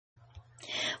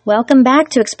Welcome back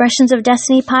to Expressions of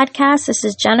Destiny podcast. This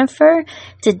is Jennifer.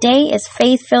 Today is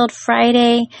Faith-Filled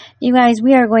Friday. You guys,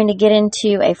 we are going to get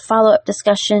into a follow-up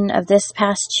discussion of this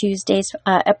past Tuesday's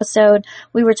episode.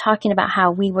 We were talking about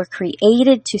how we were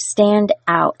created to stand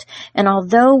out. And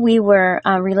although we were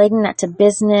relating that to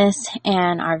business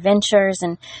and our ventures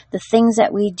and the things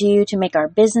that we do to make our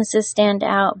businesses stand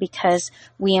out because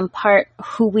we impart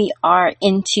who we are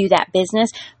into that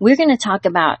business, we're going to talk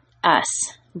about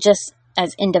us, just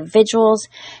as individuals,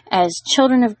 as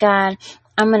children of God.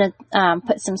 I'm going to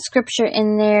put some scripture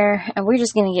in there, and we're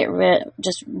just going to get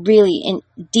really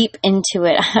deep into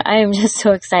it. I am just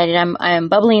so excited. I am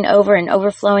bubbling over and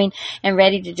overflowing and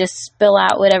ready to just spill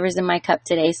out whatever's in my cup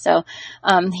today. So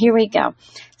here we go.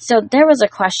 So there was a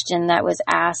question that was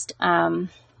asked a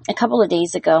couple of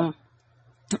days ago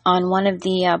on one of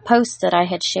the posts that I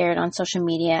had shared on social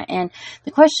media, and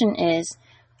the question is,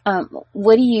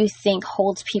 what do you think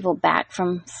holds people back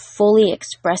from fully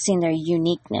expressing their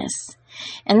uniqueness?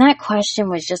 And that question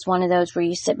was just one of those where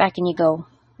you sit back and you go,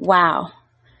 wow,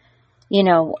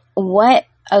 what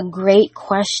a great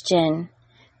question.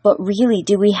 But really,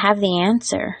 do we have the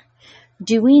answer?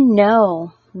 Do we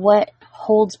know what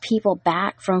holds people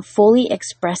back from fully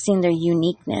expressing their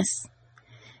uniqueness?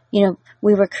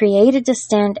 We were created to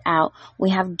stand out.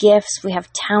 We have gifts, we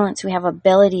have talents, we have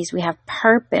abilities, we have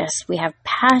purpose, we have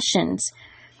passions.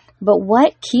 But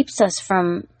what keeps us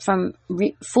from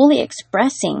fully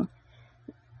expressing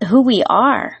who we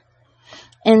are?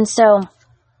 And so,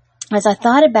 as I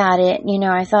thought about it,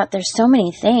 I thought there's so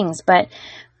many things, but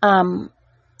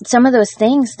some of those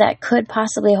things that could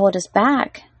possibly hold us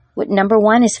back. Number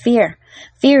one is fear.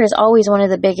 Fear is always one of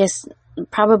the biggest,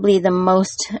 probably the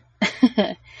most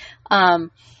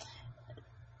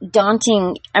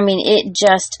daunting. It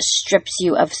just strips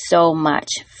you of so much.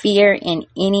 Fear in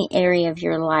any area of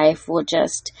your life will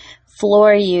just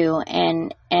floor you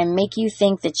and make you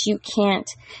think that you can't,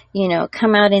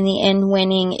 come out in the end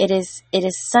winning. It is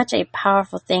such a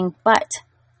powerful thing, but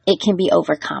it can be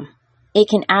overcome. It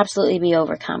can absolutely be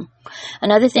overcome.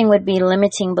 Another thing would be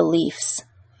limiting beliefs,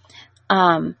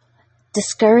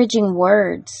 discouraging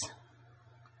words,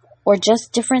 or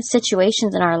just different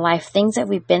situations in our life, things that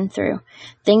we've been through,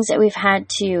 things that we've had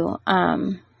to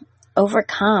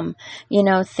overcome,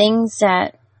 things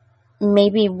that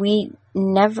maybe we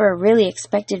never really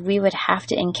expected we would have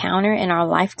to encounter in our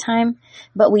lifetime,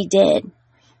 but we did.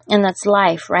 And that's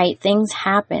life, right? Things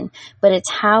happen, but it's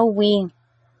how we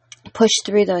push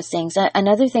through those things.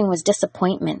 Another thing was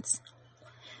disappointments.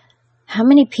 How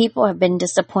many people have been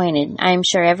disappointed? I am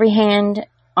sure every hand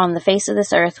on the face of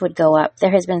this earth would go up.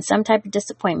 There has been some type of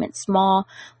disappointment, small,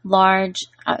 large,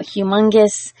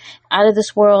 humongous, out of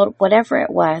this world, whatever it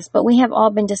was. But we have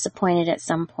all been disappointed at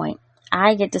some point.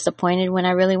 I get disappointed when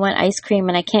I really want ice cream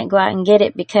and I can't go out and get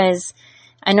it because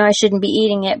I know I shouldn't be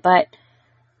eating it, but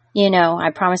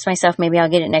I promised myself maybe I'll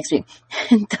get it next week.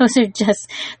 Those are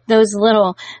just those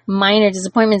little minor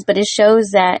disappointments, but it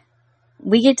shows that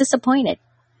we get disappointed.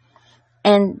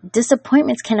 And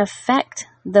disappointments can affect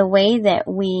the way that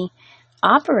we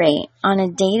operate on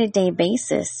a day-to-day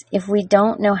basis if we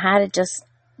don't know how to just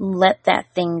let that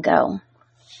thing go.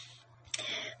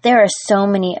 There are so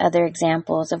many other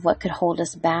examples of what could hold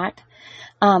us back.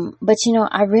 But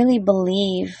I really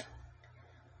believe,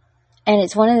 and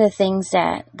it's one of the things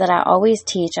that I always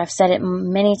teach, I've said it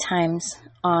many times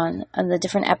on the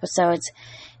different episodes,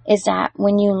 is that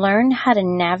when you learn how to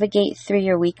navigate through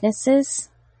your weaknesses,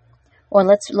 or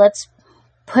let's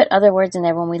put other words in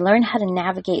there, when we learn how to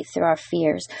navigate through our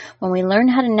fears, when we learn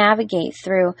how to navigate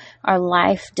through our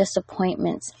life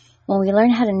disappointments, when we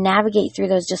learn how to navigate through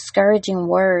those discouraging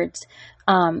words,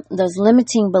 those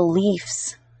limiting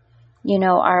beliefs,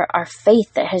 our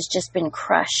faith that has just been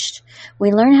crushed,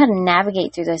 we learn how to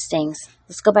navigate through those things.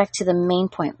 Let's go back to the main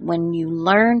point. When you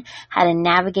learn how to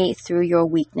navigate through your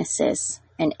weaknesses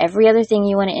and every other thing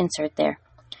you want to insert there,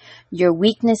 your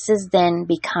weaknesses then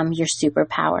become your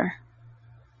superpower.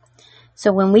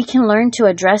 So when we can learn to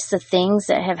address the things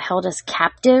that have held us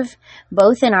captive,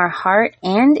 both in our heart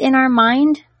and in our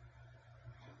mind,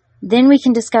 then we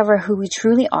can discover who we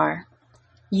truly are,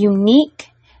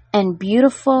 unique and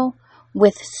beautiful,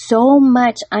 with so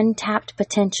much untapped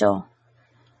potential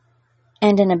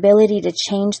and an ability to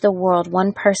change the world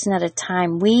one person at a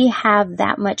time. We have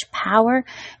that much power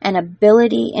and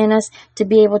ability in us to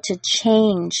be able to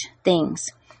change things,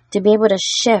 to be able to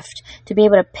shift, to be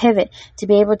able to pivot, to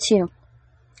be able to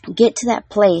get to that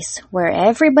place where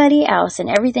everybody else and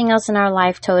everything else in our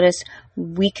life told us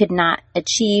we could not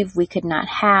achieve, we could not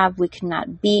have, we could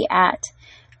not be at.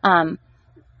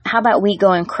 How about we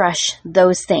go and crush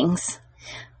those things?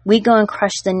 we go and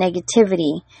crush the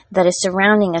negativity that is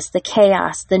surrounding us, the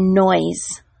chaos, the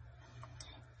noise,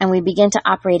 and we begin to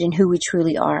operate in who we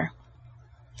truly are.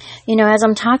 As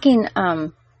I'm talking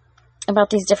about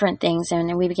these different things,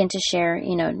 and we begin to share,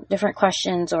 different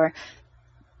questions or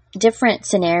different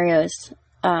scenarios,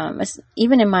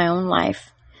 even in my own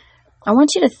life, I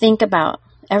want you to think about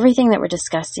everything that we're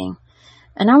discussing.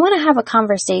 And I want to have a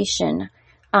conversation.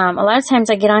 A lot of times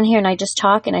I get on here and I just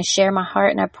talk and I share my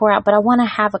heart and I pour out, but I want to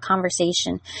have a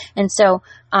conversation. And so,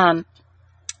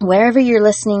 wherever you're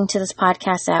listening to this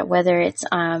podcast at, whether it's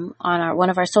on one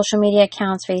of our social media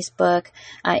accounts, Facebook,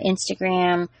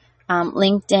 Instagram,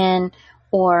 LinkedIn,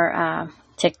 or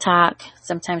TikTok.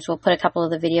 Sometimes we'll put a couple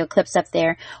of the video clips up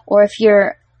there. Or if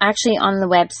you're actually on the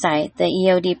website, the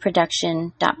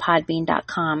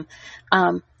eodproduction.podbean.com,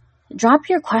 drop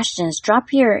your questions,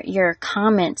 drop your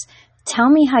comments. Tell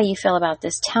me how you feel about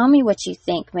this. Tell me what you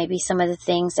think. Maybe some of the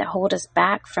things that hold us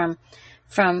back from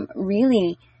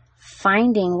really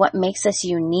finding what makes us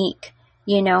unique.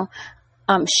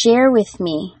 Share with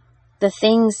me the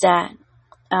things that,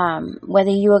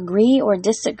 whether you agree or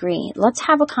disagree, let's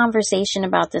have a conversation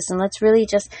about this, and let's really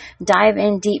just dive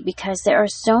in deep, because there are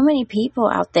so many people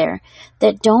out there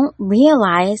that don't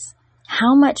realize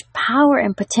how much power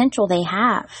and potential they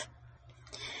have.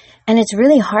 And it's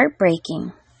really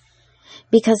heartbreaking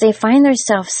because they find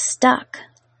themselves stuck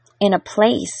in a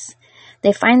place.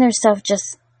 They find themselves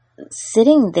just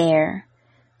sitting there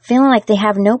feeling like they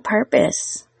have no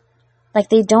purpose, like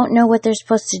they don't know what they're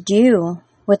supposed to do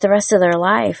with the rest of their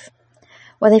life,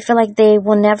 or they feel like they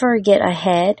will never get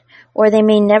ahead, or they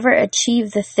may never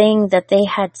achieve the thing that they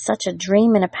had such a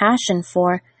dream and a passion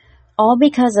for, all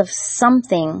because of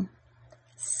something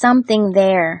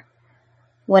there,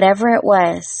 whatever it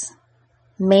was,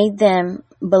 made them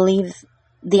believe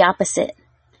the opposite,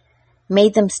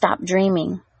 made them stop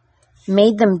dreaming,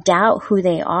 made them doubt who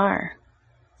they are.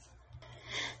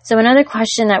 So another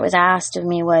question that was asked of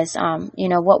me was,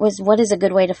 what is a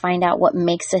good way to find out what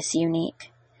makes us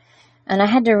unique? And I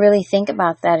had to really think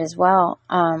about that as well.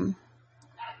 And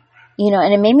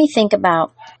it made me think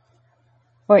about,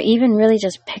 or even really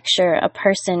just picture a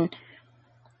person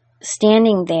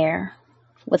standing there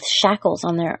with shackles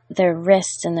on their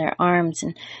wrists and their arms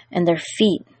and their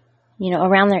feet,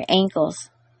 around their ankles.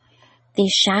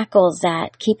 These shackles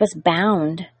that keep us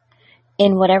bound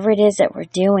in whatever it is that we're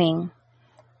doing.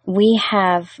 There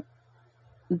have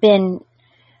been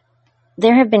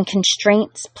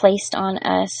constraints placed on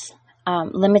us,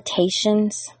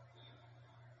 limitations,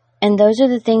 and those are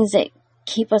the things that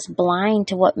keep us blind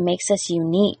to what makes us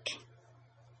unique.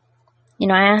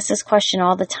 I ask this question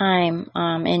all the time,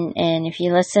 and if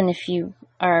you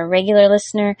are a regular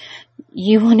listener,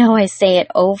 you will know I say it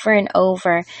over and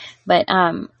over, but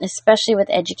especially with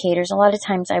educators, a lot of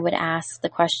times I would ask the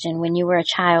question, when you were a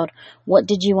child, what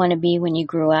did you want to be when you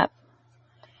grew up?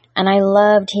 And I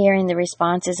loved hearing the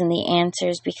responses and the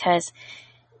answers, because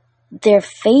their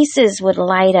faces would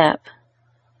light up.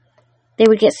 They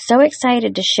would get so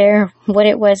excited to share what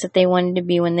it was that they wanted to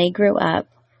be when they grew up.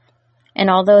 And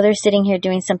although they're sitting here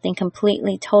doing something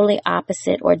completely, totally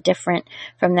opposite or different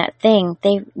from that thing,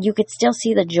 you could still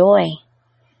see the joy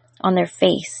on their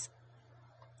face.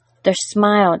 Their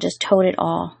smile just told it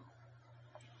all.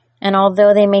 And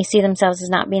although they may see themselves as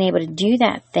not being able to do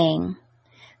that thing,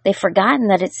 they've forgotten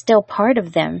that it's still part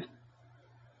of them.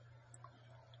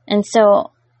 And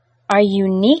so our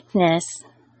uniqueness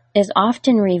is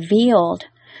often revealed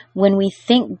when we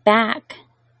think back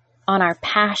on our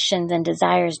passions and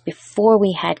desires before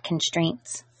we had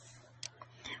constraints.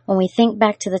 When we think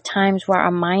back to the times where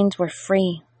our minds were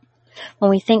free.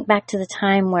 When we think back to the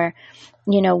time where,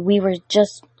 we were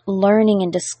just learning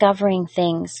and discovering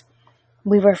things.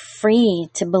 We were free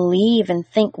to believe and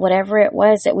think whatever it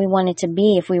was that we wanted to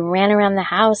be. If we ran around the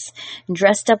house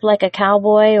dressed up like a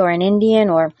cowboy or an Indian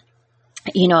or,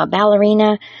 a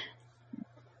ballerina,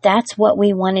 that's what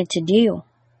we wanted to do.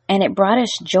 And it brought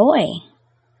us joy.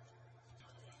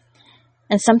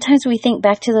 And sometimes we think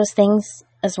back to those things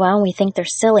as well and we think they're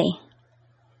silly.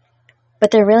 But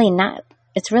they're really not.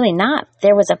 It's really not.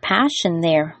 There was a passion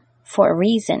there for a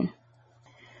reason.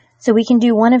 So we can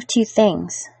do one of two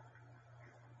things.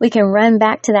 We can run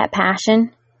back to that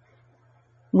passion.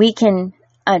 We can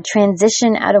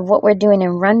transition out of what we're doing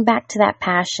and run back to that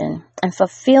passion and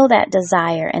fulfill that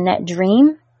desire and that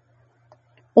dream.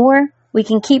 Or we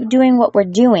can keep doing what we're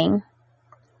doing,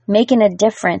 making a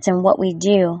difference in what we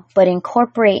do, but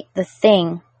incorporate the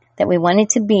thing that we wanted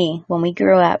to be when we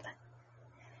grew up,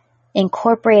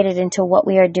 incorporate it into what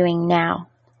we are doing now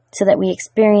so that we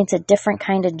experience a different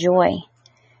kind of joy.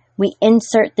 We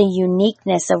insert the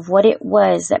uniqueness of what it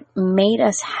was that made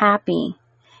us happy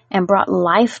and brought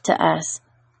life to us.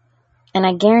 And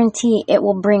I guarantee it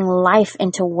will bring life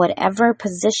into whatever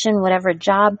position, whatever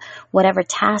job, whatever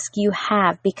task you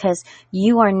have, because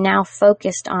you are now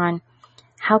focused on,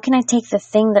 how can I take the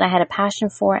thing that I had a passion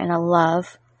for and a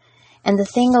love, and the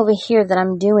thing over here that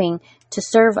I'm doing to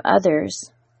serve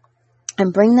others,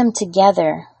 and bring them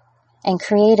together and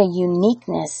create a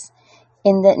uniqueness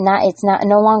in that it's not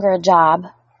no longer a job,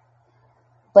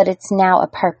 but it's now a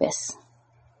purpose.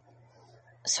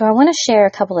 So I want to share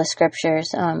a couple of scriptures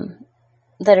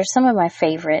that are some of my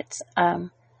favorites.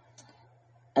 And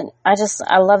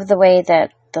I love the way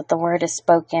that the word is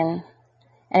spoken,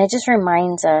 and it just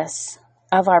reminds us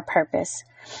of our purpose.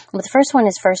 But the first one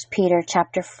is 1 Peter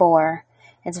chapter 4.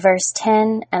 It's verse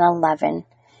 10 and 11.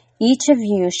 Each of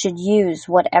you should use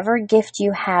whatever gift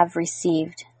you have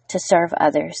received to serve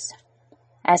others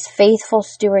as faithful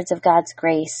stewards of God's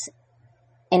grace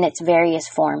in its various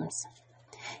forms.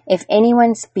 If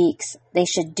anyone speaks, they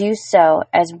should do so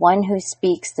as one who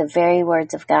speaks the very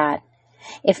words of God.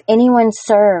 If anyone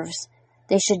serves,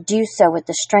 they should do so with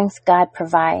the strength God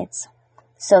provides,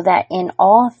 so that in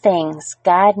all things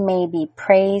God may be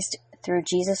praised through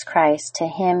Jesus Christ. To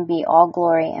him be all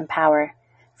glory and power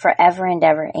forever and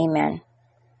ever. Amen.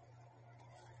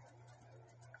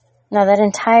 Now that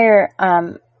entire,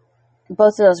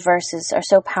 both of those verses are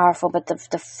so powerful, but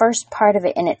the first part of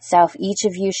it in itself, each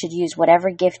of you should use whatever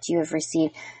gift you have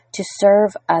received to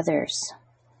serve others.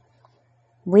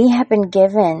 We have been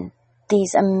given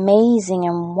these amazing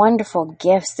and wonderful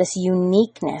gifts, this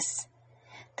uniqueness,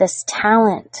 this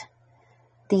talent,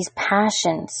 these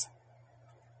passions,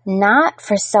 not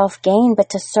for self-gain, but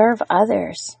to serve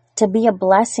others, to be a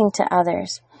blessing to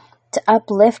others, to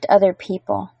uplift other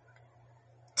people,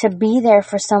 to be there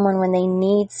for someone when they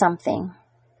need something,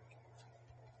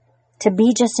 to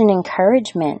be just an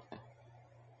encouragement.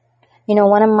 You know,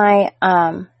 one of my,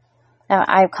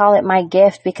 I call it my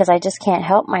gift because I just can't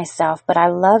help myself, but I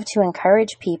love to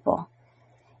encourage people.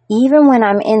 Even when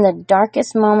I'm in the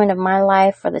darkest moment of my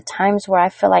life, or the times where I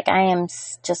feel like I am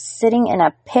just sitting in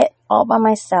a pit all by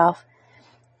myself,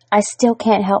 I still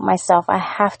can't help myself. I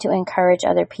have to encourage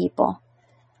other people.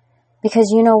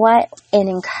 Because you know what? In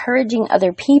encouraging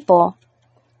other people,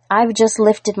 I've just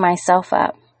lifted myself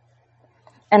up.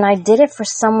 And I did it for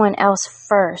someone else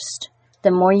first.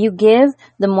 The more you give,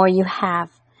 the more you have.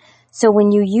 So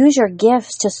when you use your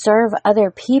gifts to serve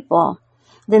other people,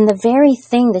 then the very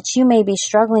thing that you may be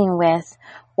struggling with,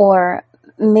 or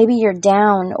maybe you're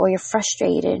down, or you're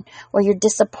frustrated, or you're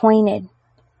disappointed,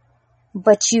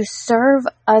 but you serve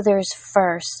others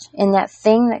first in that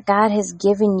thing that God has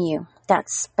given you, that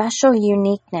special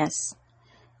uniqueness.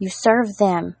 You serve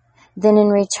them, then in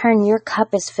return your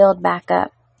cup is filled back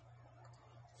up.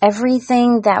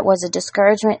 Everything that was a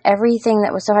discouragement, everything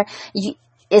that was so hard,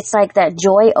 it's like that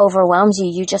joy overwhelms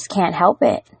you. You just can't help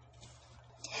it.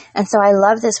 And so I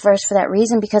love this verse for that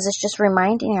reason, because it's just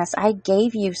reminding us, I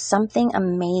gave you something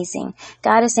amazing.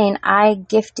 God is saying, I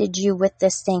gifted you with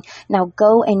this thing. Now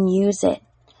go and use it.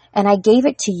 And I gave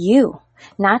it to you,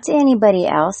 not to anybody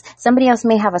else. Somebody else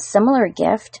may have a similar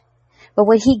gift, but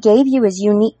what he gave you is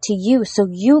unique to you. So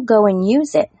you go and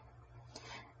use it.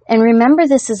 And remember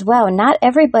this as well. Not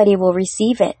everybody will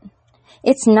receive it.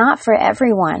 It's not for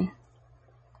everyone.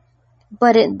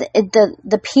 But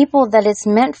the people that it's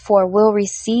meant for will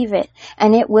receive it,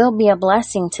 and it will be a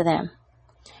blessing to them.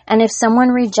 And if someone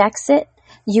rejects it,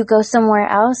 you go somewhere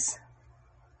else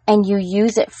and you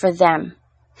use it for them.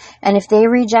 And if they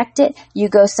reject it, you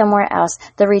go somewhere else.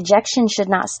 The rejection should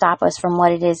not stop us from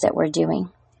what it is that we're doing.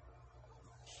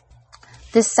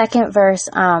 This second verse,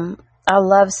 I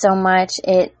love so much.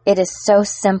 It is so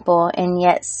simple and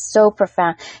yet so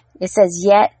profound. It says,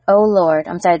 yet, O Lord,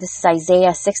 this is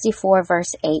Isaiah 64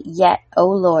 verse 8. Yet, O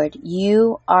Lord,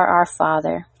 you are our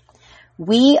Father.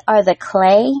 We are the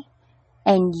clay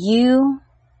and you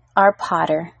are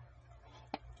potter,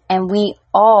 and we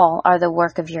all are the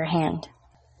work of your hand.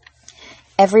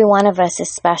 Every one of us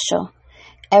is special.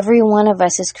 Every one of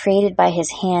us is created by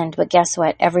his hand, but guess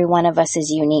what? Every one of us is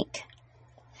unique.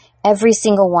 Every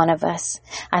single one of us.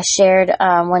 I shared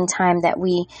one time that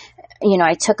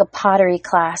I took a pottery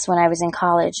class when I was in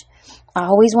college. I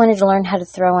always wanted to learn how to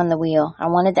throw on the wheel. I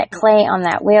wanted that clay on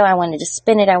that wheel. I wanted to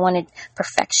spin it. I wanted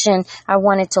perfection. I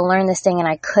wanted to learn this thing, and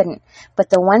I couldn't. But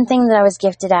the one thing that I was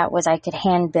gifted at was I could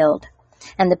hand build.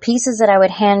 And the pieces that I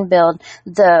would hand build,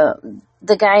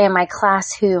 the guy in my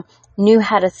class who knew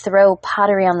how to throw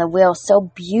pottery on the wheel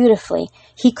so beautifully,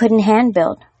 he couldn't hand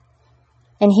build.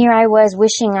 And here I was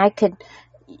wishing I could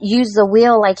use the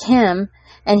wheel like him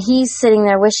And he's sitting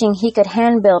there wishing he could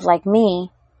hand build like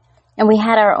me. And we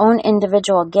had our own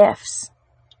individual gifts.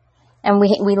 And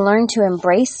we learned to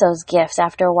embrace those gifts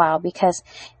after a while, because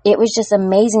it was just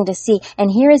amazing to see. And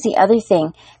here is the other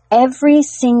thing. Every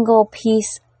single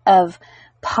piece of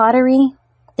pottery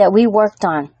that we worked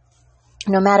on,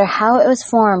 no matter how it was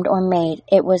formed or made,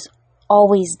 it was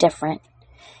always different.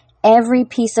 Every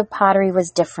piece of pottery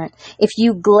was different. If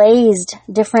you glazed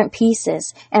different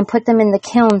pieces and put them in the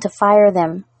kiln to fire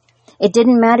them, it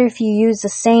didn't matter if you used the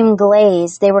same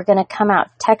glaze, they were going to come out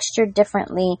textured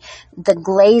differently. The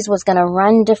glaze was going to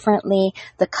run differently.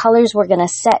 The colors were going to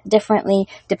set differently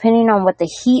depending on what the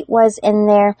heat was in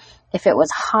there. If it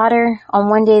was hotter on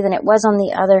one day than it was on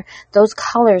the other, those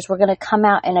colors were going to come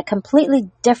out in a completely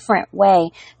different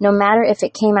way, no matter if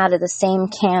it came out of the same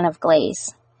can of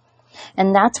glaze.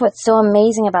 And that's what's so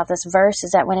amazing about this verse,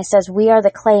 is that when it says, we are the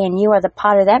clay and you are the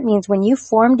potter, that means when you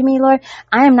formed me, Lord,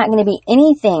 I am not going to be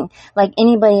anything like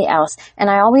anybody else. And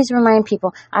I always remind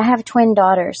people, I have twin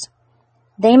daughters.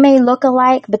 They may look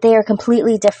alike, but they are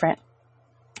completely different.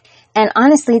 And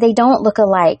honestly, they don't look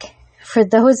alike. For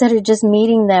those that are just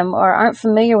meeting them or aren't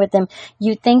familiar with them,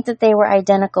 you think that they were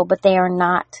identical, but they are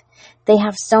not. They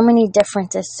have so many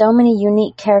differences, so many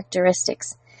unique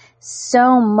characteristics.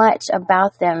 So much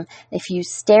about them. If you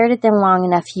stared at them long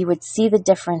enough, you would see the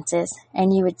differences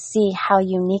and you would see how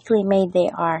uniquely made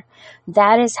they are.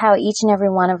 That is how each and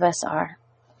every one of us are.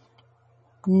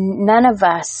 None of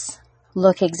us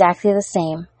look exactly the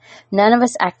same. None of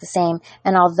us act the same.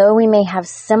 And although we may have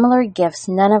similar gifts,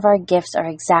 none of our gifts are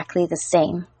exactly the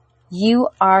same. You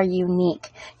are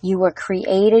unique. You were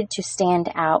created to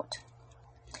stand out.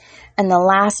 And the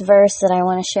last verse that I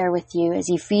want to share with you is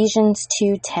Ephesians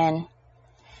 2:10.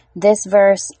 This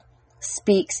verse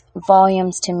speaks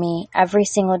volumes to me. Every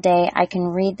single day I can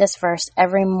read this verse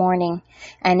every morning,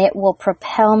 and it will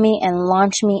propel me and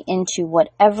launch me into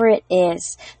whatever it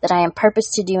is that I am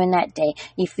purposed to do in that day.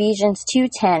 Ephesians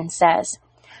 2:10 says,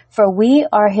 "For we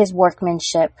are his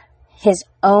workmanship, his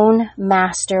own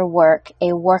master work,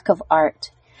 a work of art,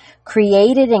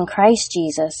 created in Christ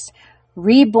Jesus,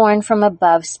 reborn from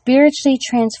above, spiritually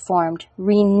transformed,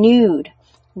 renewed,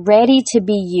 ready to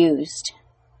be used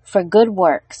for good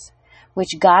works,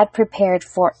 which God prepared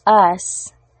for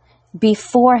us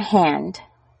beforehand,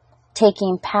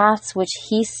 taking paths which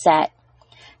he set,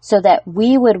 so that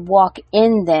we would walk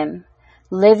in them,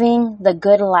 living the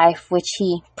good life which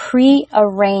he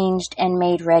pre-arranged and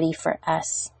made ready for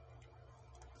us."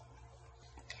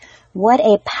 What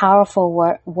a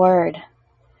powerful word.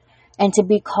 And to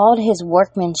be called his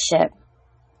workmanship,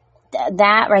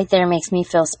 that right there makes me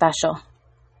feel special.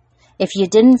 If you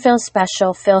didn't feel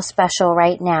special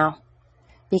right now,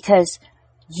 because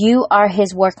you are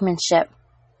his workmanship,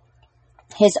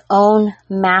 his own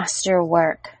master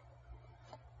work,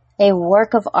 a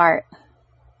work of art.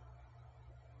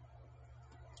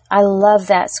 I love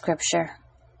that scripture.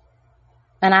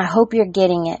 And I hope you're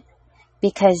getting it,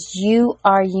 because you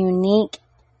are unique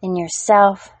in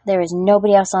yourself. There is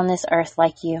nobody else on this earth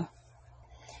like you.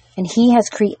 And he has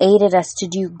created us to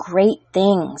do great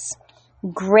things.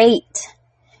 Great,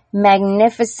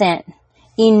 magnificent,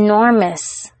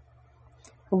 enormous.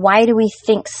 Why do we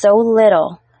think so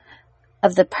little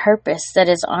of the purpose that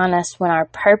is on us when our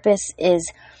purpose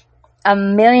is a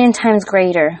million times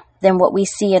greater than what we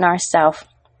see in ourselves?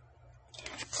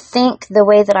 Think the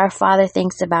way that our Father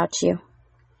thinks about you.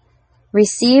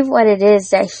 Receive what it is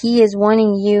that he is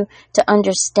wanting you to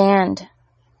understand,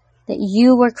 that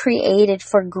you were created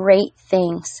for great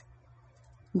things.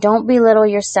 Don't belittle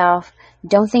yourself.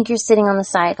 Don't think you're sitting on the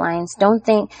sidelines. Don't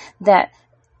think that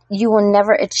you will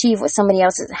never achieve what somebody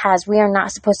else has. We are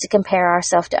not supposed to compare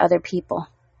ourselves to other people,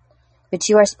 but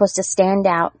you are supposed to stand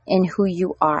out in who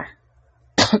you are.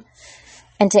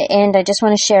 And to end, I just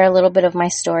want to share a little bit of my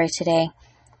story today.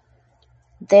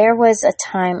 There was a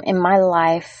time in my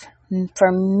life,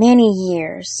 for many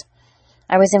years,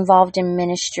 I was involved in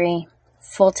ministry,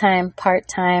 full-time,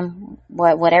 part-time,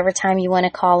 whatever time you want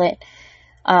to call it.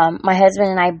 My husband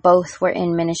and I both were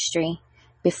in ministry.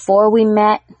 Before we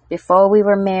met, before we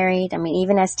were married, I mean,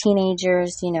 even as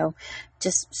teenagers,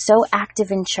 just so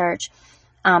active in church.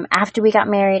 After we got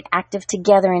married, active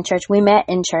together in church. We met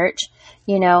in church,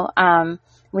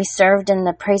 we served in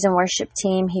the praise and worship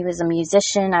team. He was a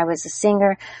musician. I was a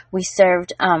singer. We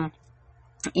served,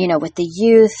 with the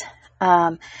youth.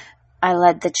 I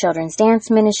led the children's dance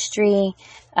ministry.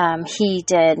 He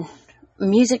did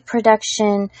music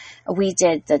production. We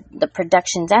did the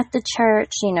productions at the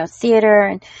church, theater.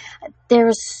 And there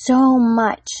was so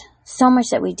much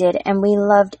that we did, and we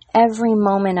loved every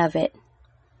moment of it.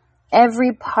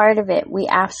 Every part of it we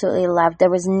absolutely loved. There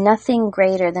was nothing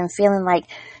greater than feeling like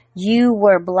you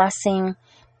were blessing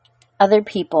other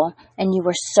people and you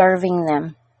were serving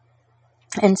them.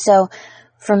 And so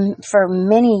for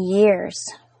many years,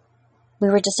 we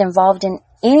were just involved in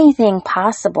anything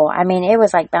possible. I mean, it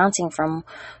was like bouncing from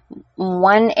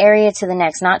one area to the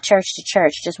next, not church to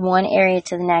church, just one area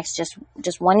to the next,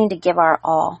 just wanting to give our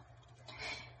all.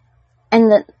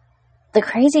 And the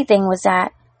crazy thing was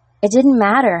that it didn't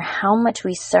matter how much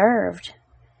we served.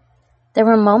 There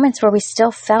were moments where we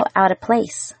still felt out of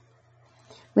place.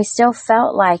 We still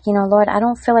felt like, Lord, I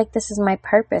don't feel like this is my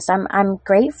purpose. I'm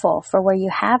grateful for where you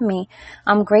have me.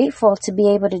 I'm grateful to be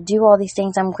able to do all these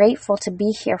things. I'm grateful to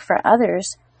be here for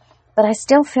others, but I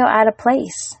still feel out of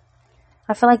place.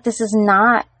 I feel like this is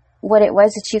not what it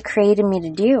was that you created me to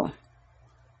do.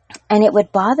 And it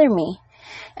would bother me.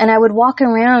 And I would walk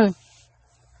around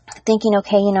thinking,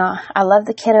 okay, I love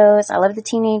the kiddos, I love the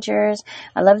teenagers,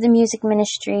 I love the music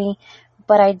ministry,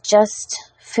 but I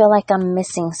just feel like I'm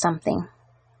missing something.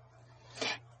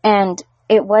 And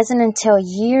it wasn't until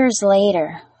years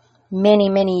later, many,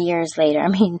 many years later, I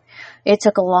mean, it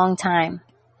took a long time,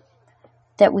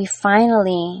 that we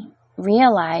finally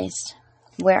realized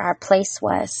where our place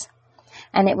was.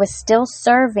 And it was still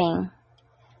serving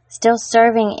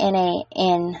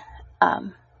in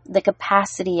the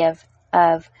capacity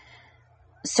of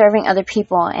serving other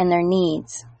people and their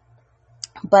needs.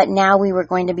 But now we were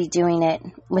going to be doing it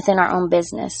within our own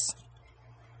business.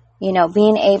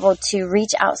 Being able to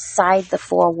reach outside the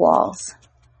four walls.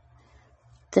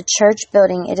 The church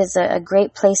building, it is a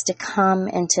great place to come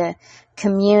and to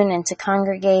commune and to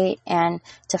congregate and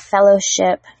to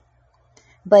fellowship.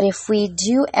 But if we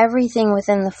do everything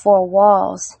within the four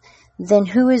walls, then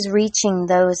who is reaching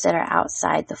those that are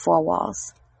outside the four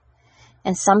walls?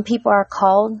 And some people are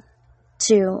called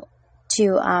to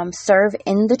serve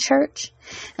in the church,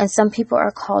 and some people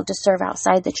are called to serve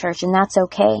outside the church, and that's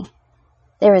okay.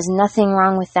 There is nothing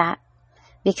wrong with that,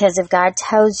 because if God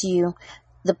tells you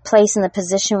the place and the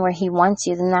position where He wants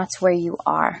you, then that's where you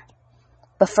are.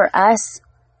 But for us,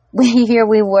 here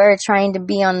we were trying to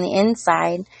be on the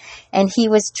inside, and He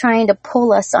was trying to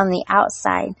pull us on the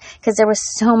outside, because there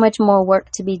was so much more work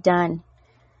to be done,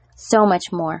 so much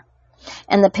more.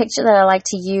 And the picture that I like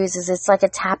to use is it's like a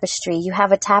tapestry. You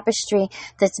have a tapestry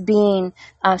that's being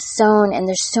sewn, and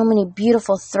there's so many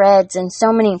beautiful threads and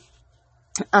so many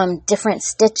different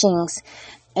stitchings.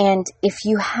 And if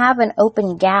you have an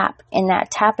open gap in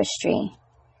that tapestry,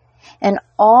 and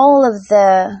all of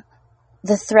the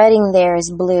threading there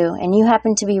is blue, and you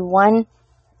happen to be one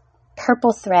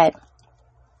purple thread,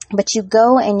 but you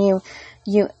go and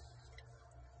you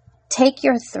take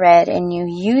your thread and you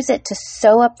use it to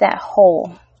sew up that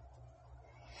hole,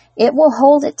 it will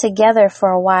hold it together for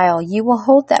a while. You will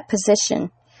hold that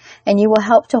position, and you will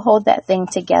help to hold that thing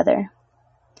together.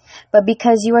 But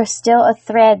because you are still a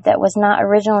thread that was not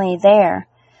originally there,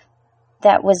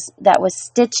 that was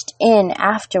stitched in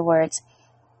afterwards,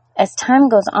 as time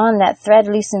goes on, that thread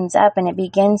loosens up and it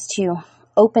begins to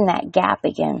open that gap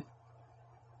again.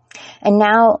 And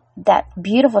now that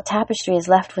beautiful tapestry is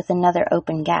left with another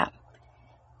open gap.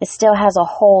 It still has a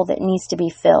hole that needs to be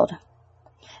filled.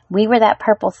 We were that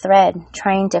purple thread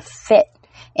trying to fit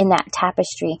in that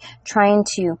tapestry, trying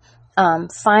to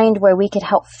find where we could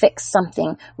help fix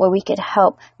something, where we could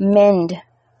help mend,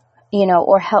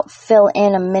 or help fill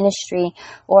in a ministry,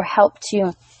 or help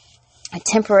to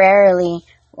temporarily,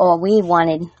 or we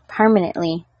wanted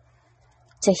permanently,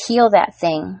 to heal that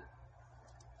thing.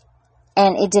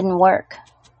 And it didn't work,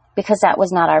 because that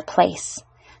was not our place.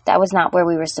 That was not where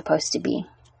we were supposed to be.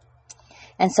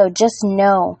 And so just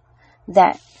know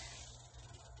that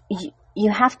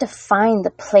you have to find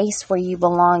the place where you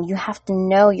belong. You have to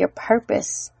know your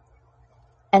purpose.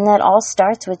 And that all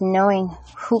starts with knowing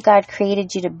who God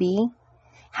created you to be,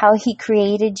 how He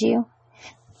created you,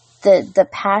 the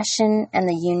passion and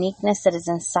the uniqueness that is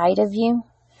inside of you,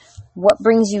 what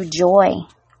brings you joy.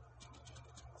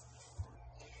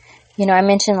 I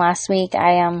mentioned last week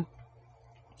I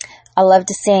love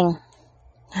to sing.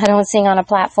 I don't sing on a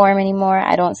platform anymore.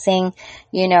 I don't sing,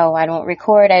 I don't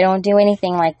record. I don't do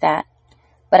anything like that.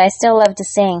 But I still love to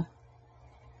sing.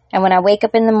 And when I wake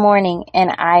up in the morning and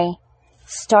I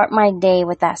start my day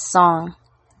with that song,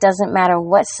 doesn't matter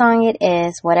what song it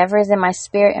is, whatever is in my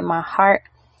spirit, in my heart,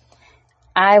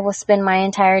 I will spend my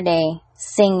entire day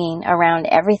singing around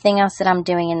everything else that I'm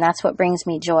doing, and that's what brings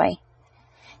me joy.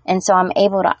 And so I'm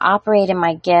able to operate in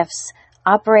my gifts,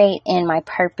 operate in my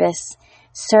purpose,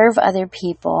 serve other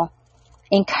people,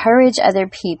 encourage other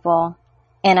people,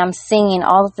 and I'm singing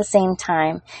all at the same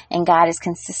time, and God is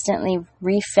consistently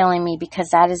refilling me, because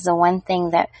that is the one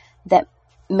thing that that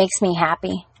makes me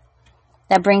happy,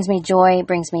 that brings me joy,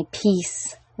 brings me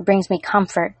peace, brings me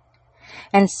comfort.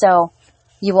 And so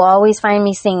you will always find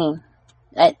me singing,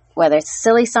 whether it's a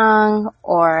silly song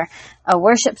or a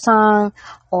worship song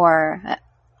or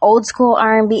old school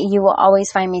R&B, you will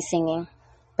always find me singing.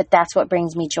 But that's what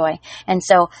brings me joy. And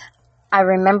so I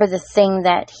remember the thing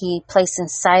that He placed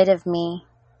inside of me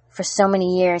for so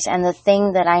many years and the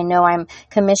thing that I know I'm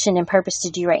commissioned and purposed to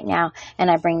do right now, and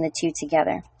I bring the two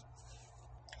together.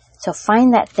 So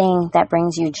find that thing that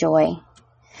brings you joy.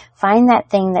 Find that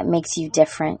thing that makes you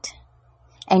different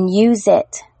and use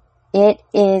it. It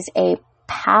is a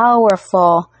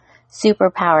powerful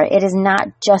superpower. It is not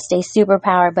just a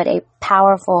superpower, but a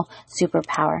powerful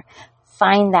superpower.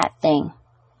 Find that thing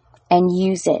and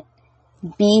use it.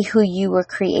 Be who you were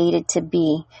created to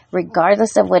be,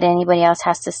 regardless of what anybody else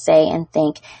has to say and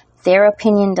think. Their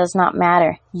opinion does not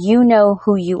matter. You know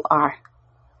who you are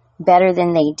better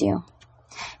than they do.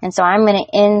 And so I'm going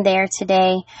to end there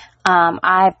today.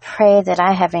 I pray that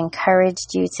I have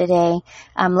encouraged you today.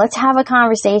 Let's have a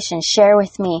conversation. Share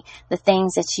with me the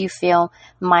things that you feel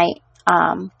might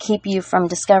keep you from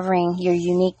discovering your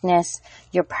uniqueness,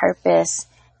 your purpose,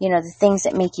 the things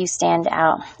that make you stand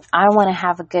out. I want to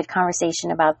have a good conversation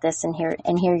about this and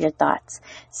hear your thoughts.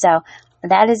 So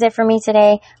that is it for me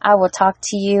today. I will talk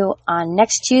to you on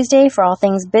next Tuesday for all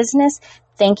things business.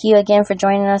 Thank you again for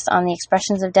joining us on the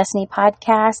Expressions of Destiny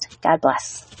podcast. God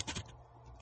bless.